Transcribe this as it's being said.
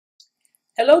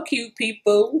Hello, cute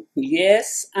people.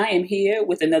 Yes, I am here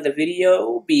with another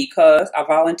video because I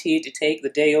volunteered to take the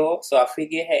day off. So I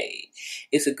figured, hey,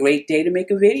 it's a great day to make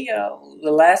a video.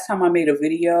 The last time I made a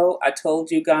video, I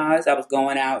told you guys I was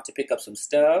going out to pick up some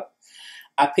stuff.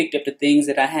 I picked up the things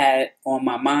that I had on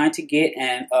my mind to get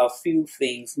and a few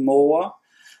things more.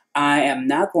 I am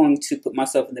not going to put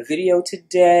myself in the video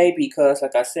today because,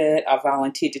 like I said, I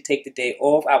volunteered to take the day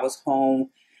off. I was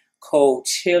home cold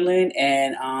chilling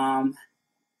and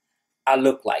I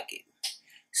look like it.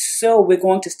 So we're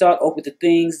going to start off with the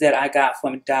things that I got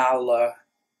from Dollar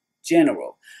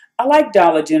General. I like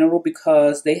Dollar General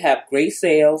because they have great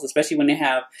sales, especially when they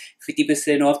have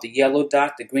 50% off the yellow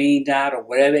dot, the green dot, or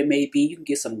whatever it may be. You can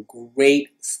get some great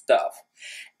stuff.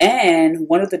 And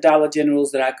one of the Dollar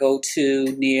Generals that I go to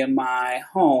near my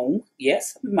home,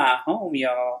 yes, my home,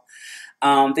 y'all,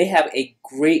 they have a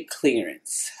great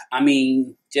clearance. I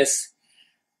mean, just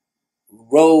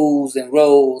rows and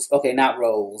rows, okay, not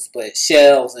rows, but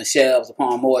shelves and shelves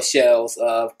upon more shelves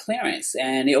of clearance.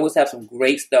 And they always have some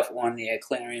great stuff on their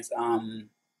clearance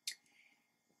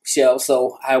shelves.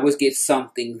 So I always get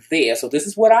something there. So this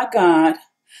is what I got.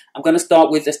 I'm going to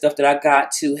start with the stuff that I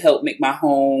got to help make my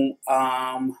home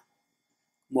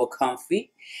more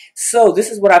comfy. So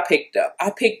this is what I picked up.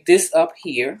 I picked this up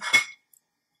here.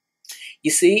 You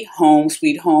see, Home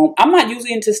Sweet Home. I'm not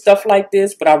usually into stuff like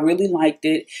this, but I really liked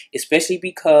it, especially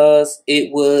because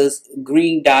it was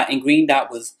Green Dot, and Green Dot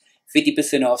was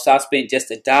 50% off. So I spent just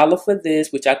 $1 for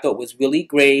this, which I thought was really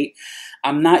great.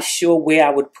 I'm not sure where I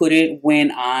would put it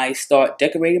when I start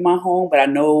decorating my home, but I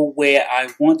know where I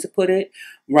want to put it.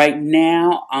 Right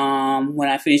now, when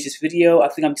I finish this video, I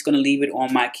think I'm just going to leave it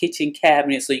on my kitchen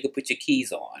cabinet so you can put your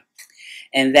keys on.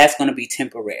 And that's going to be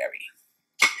temporary.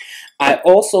 I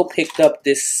also picked up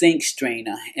this sink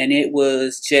strainer, and it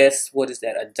was just, what is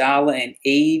that,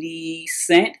 $1.80.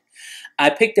 I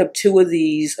picked up 2 of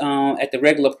these at the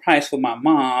regular price for my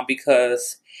mom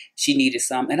because she needed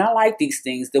some, and I like these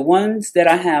things. The ones that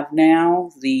I have now,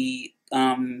 the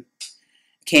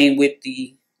came with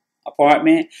the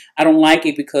apartment. I don't like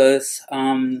it because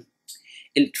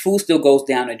food still goes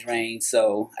down the drain,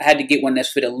 so I had to get one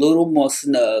that's fit a little more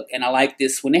snug. And I like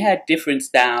this one. They had different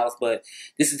styles, but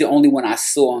this is the only one I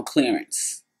saw on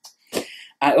clearance.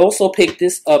 I also picked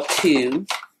this up too,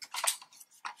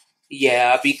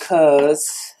 yeah, because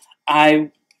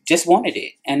I just wanted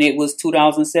it, and it was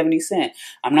 $2.70.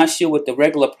 I'm not sure what the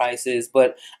regular price is,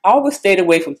 but I always stayed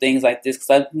away from things like this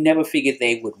because I never figured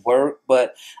they would work.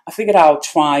 But I figured I'll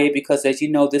try it because, as you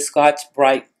know, this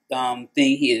Scotch-Brite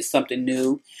thing here is something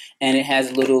new, and it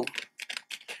has little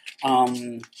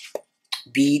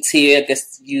beads here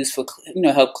that's used for,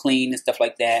 help clean and stuff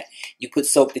like that. You put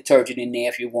soap detergent in there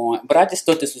if you want, but I just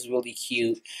thought this was really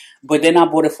cute. But then I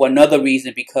bought it for another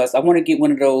reason, because I want to get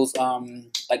one of those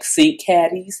like sink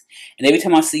caddies, and every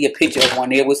time I see a picture of one,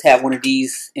 they always have one of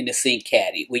these in the sink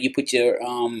caddy where you put your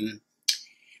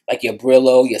like your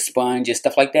Brillo, your sponge, and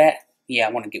stuff like that. Yeah,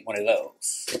 I want to get one of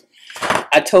those.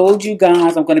 I told you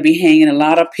guys I'm going to be hanging a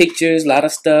lot of pictures, a lot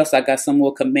of stuff. So I got some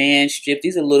more command strips.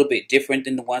 These are a little bit different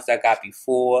than the ones I got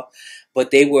before,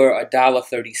 but they were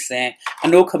 $1.30. I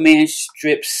know command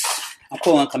strips, I'm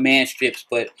calling command strips,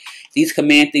 but these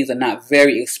command things are not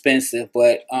very expensive.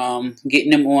 But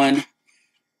getting them on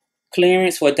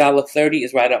clearance for $1.30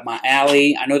 is right up my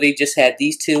alley. I know they just had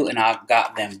these 2, and I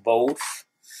got them both.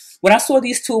 When I saw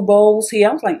these 2 bowls here,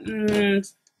 I was like,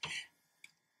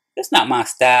 that's not my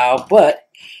style. But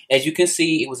as you can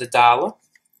see, it was $1,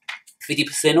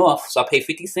 50% off. So I paid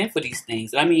 50 cents for these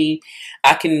things. I mean,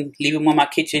 I can leave them on my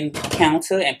kitchen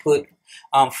counter and put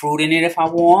fruit in it if I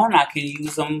want. I can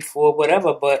use them for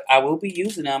whatever, but I will be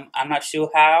using them. I'm not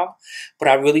sure how, but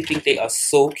I really think they are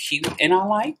so cute, and I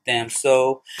like them.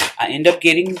 So I end up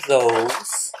getting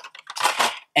those.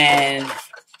 And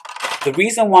the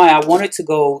reason why I wanted to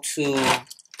go to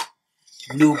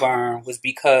New Bern was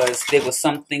because there was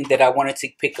something that I wanted to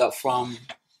pick up from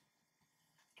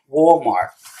Walmart.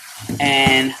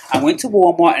 And I went to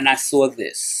Walmart and I saw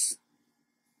this.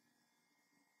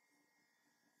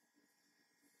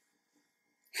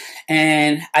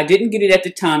 And I didn't get it at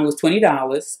the time. It was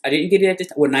 $20. I didn't get it at the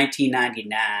time. Well,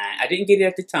 $19.99. I didn't get it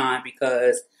at the time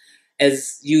because,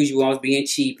 as usual, I was being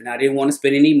cheap and I didn't want to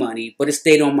spend any money, but it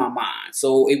stayed on my mind.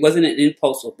 So it wasn't an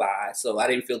impulsive buy, so I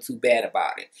didn't feel too bad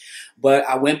about it. But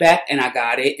I went back and I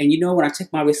got it. And when I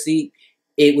checked my receipt,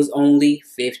 it was only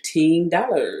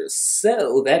 $15.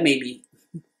 So that made me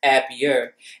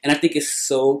happier. And I think it's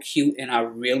so cute, and I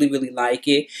really, really like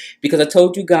it. Because I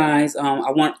told you guys I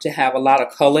want to have a lot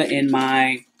of color in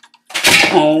my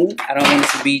home. I don't want it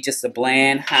to be just a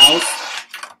bland house.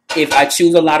 If I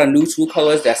choose a lot of neutral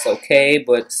colors, that's okay.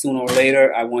 But sooner or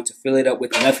later, I want to fill it up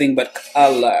with nothing but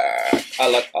color.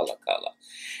 Color, color, color.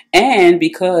 And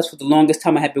because for the longest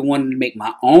time I had been wanting to make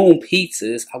my own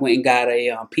pizzas, I went and got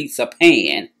a pizza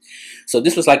pan. So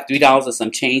this was like $3 and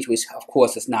some change, which of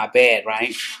course is not bad,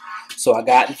 right? So I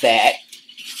got that.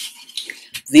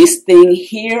 This thing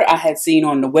here I had seen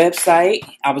on the website.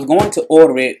 I was going to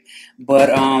order it, but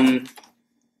I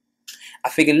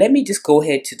figured let me just go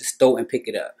ahead to the store and pick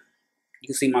it up. You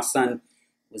can see my son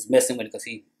was messing with it because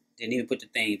he didn't even put the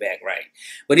thing back right.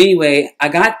 But anyway, I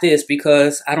got this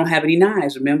because I don't have any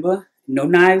knives, remember? No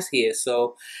knives here.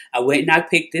 So I went and I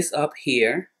picked this up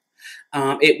here.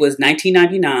 It was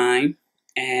 $19.99,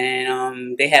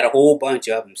 and they had a whole bunch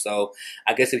of them. So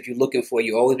I guess if you're looking for it,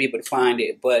 you'll always be able to find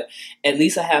it. But at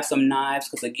least I have some knives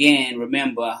because, again,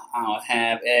 remember, I don't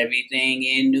have everything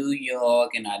in New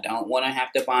York, and I don't want to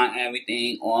have to buy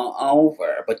everything all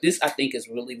over. But this, I think, is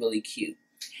really, really cute.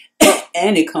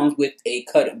 And it comes with a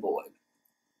cutting board.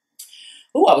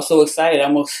 Oh, I was so excited. I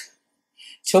almost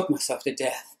choked myself to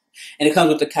death. And it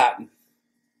comes with a cutting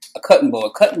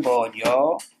board,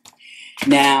 y'all.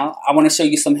 Now, I want to show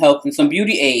you some health and some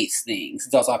beauty aids things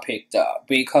that I picked up.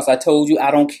 Because I told you I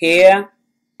don't care.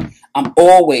 I'm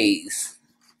always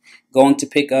going to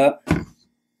pick up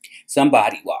some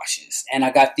body washes. And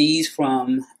I got these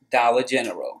from Dollar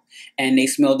General. And they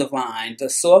smell divine. The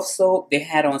soft soap they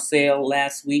had on sale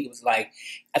last week. It was like,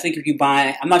 I think if you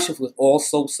buy, I'm not sure if it was all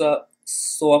soft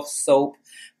soap.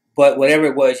 But whatever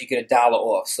it was, you get $1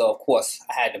 off. So, of course,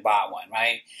 I had to buy one,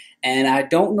 right? And I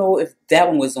don't know if that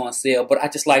one was on sale, but I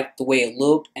just liked the way it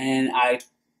looked. And I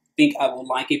think I will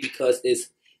like it because it's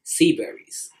sea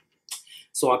berries.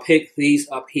 So I picked these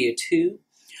up here, too.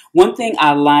 One thing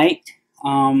I liked,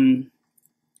 and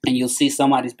you'll see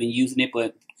somebody's been using it,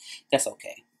 but that's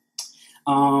okay.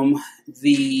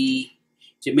 The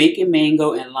Jamaican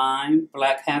mango and lime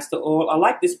black castor oil. I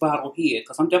like this bottle here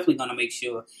because I'm definitely going to make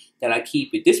sure that I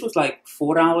keep it. This was like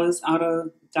 $4 out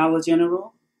of Dollar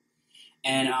General.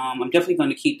 And I'm definitely going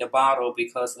to keep the bottle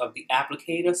because of the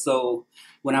applicator. So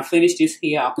when I finish this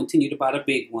here, I'll continue to buy the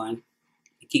big one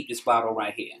and keep this bottle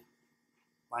right here.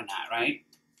 Why not, right?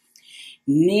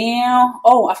 Now,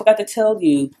 oh, I forgot to tell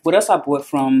you what else I bought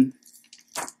from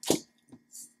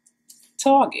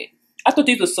Target. I thought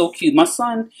these were so cute. My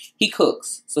son, he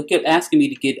cooks, so he kept asking me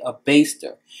to get a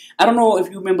baster. I don't know if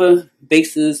you remember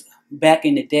basters back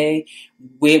in the day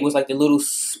where it was like the little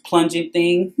plunging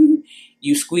thing.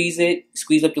 You squeeze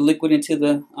up the liquid into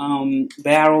the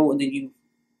barrel, and then you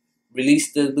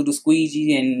release the little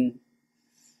squeegee, and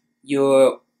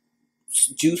your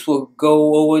juice will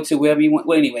go over to wherever you want.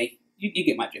 Well, anyway, you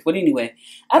get my drift. But anyway,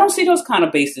 I don't see those kind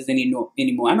of basters anymore.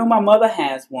 I know my mother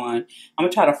has one. I'm going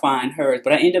to try to find hers,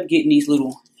 but I end up getting these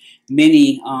little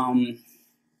mini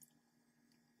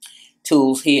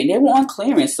tools here, and they were on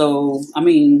clearance. So, I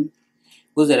mean,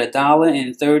 was it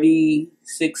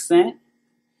 $1.36?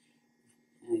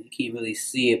 You can't really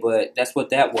see it, but that's what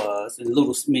that was. A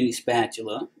little mini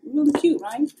spatula. Really cute,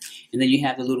 right? And then you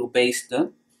have the little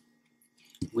baster,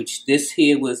 which this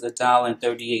here was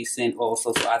 $1.38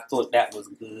 also, so I thought that was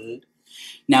good.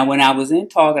 Now, when I was in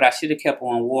Target, I should have kept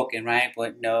on walking, right?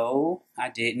 But no, I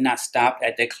didn't. I stopped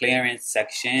at the clearance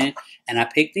section, and I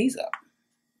picked these up.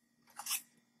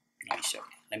 Let me show you.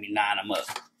 Let me line them up.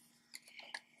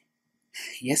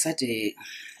 Yes, I did.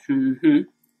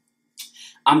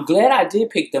 I'm glad I did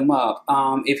pick them up.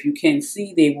 If you can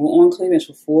see, they were on clearance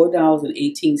for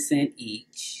 $4.18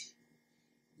 each.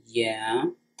 Yeah.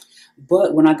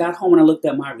 But when I got home and I looked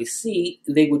at my receipt,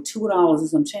 they were $2 and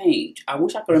some change. I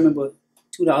wish I could remember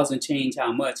 $2 and change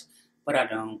how much, but I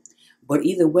don't. But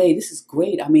either way, this is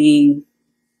great. I mean,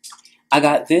 I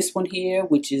got this one here,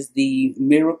 which is the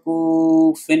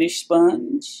Miracle Finish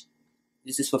Sponge.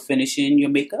 This is for finishing your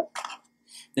makeup.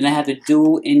 Then I have the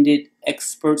dual-ended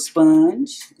expert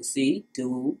sponge. You can see,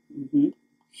 dual.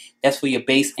 That's for your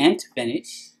base and to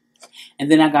finish. And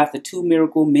then I got the 2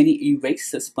 Miracle Mini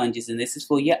Eraser Sponges, and this is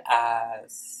for your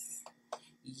eyes.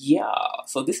 Yeah,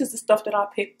 so this is the stuff that I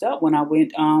picked up when I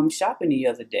went shopping the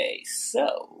other day.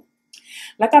 So,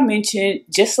 like I mentioned,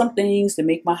 just some things to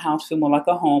make my house feel more like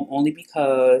a home, only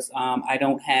because I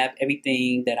don't have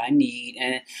everything that I need.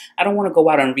 And I don't want to go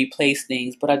out and replace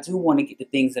things, but I do want to get the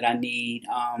things that I need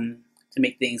to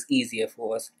make things easier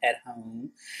for us at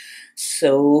home.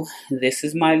 So this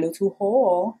is my little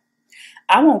haul.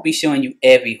 I won't be showing you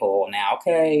every haul now,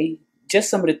 okay? Just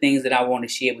some of the things that I want to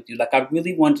share with you. Like, I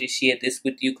really wanted to share this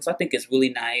with you because I think it's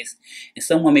really nice. And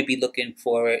someone may be looking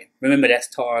for it. Remember, that's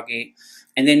Target.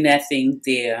 And then that thing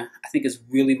there, I think is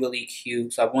really, really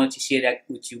cute. So I wanted to share that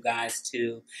with you guys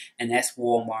too. And that's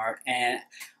Walmart. And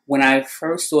When I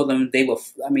first saw them, they were,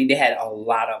 I mean, they had a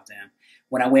lot of them.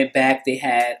 When I went back, they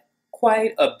had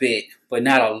quite a bit, but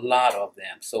not a lot of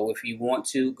them. So if you want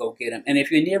to, go get them. And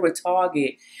if you're near a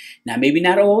Target, now maybe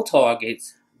not all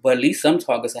Targets, but at least some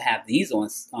Targets will have these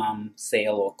on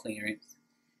sale or clearance.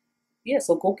 Yeah,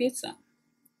 so go get some.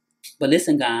 But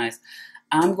listen, guys,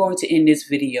 I'm going to end this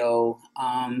video.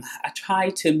 I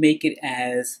tried to make it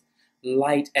as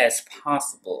light as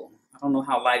possible. I don't know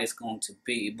how light it's going to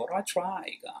be, but I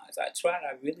tried, guys. I tried.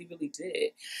 I really, really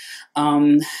did.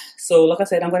 So like I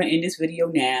said, I'm going to end this video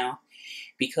now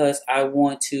because I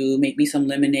want to make me some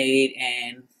lemonade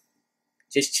and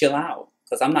just chill out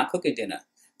because I'm not cooking dinner.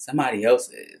 Somebody else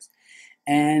is.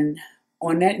 And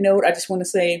on that note, I just want to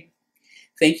say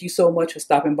thank you so much for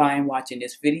stopping by and watching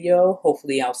this video.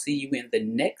 Hopefully I'll see you in the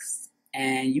next.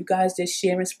 And you guys just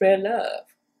share and spread love.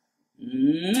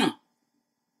 Mwah.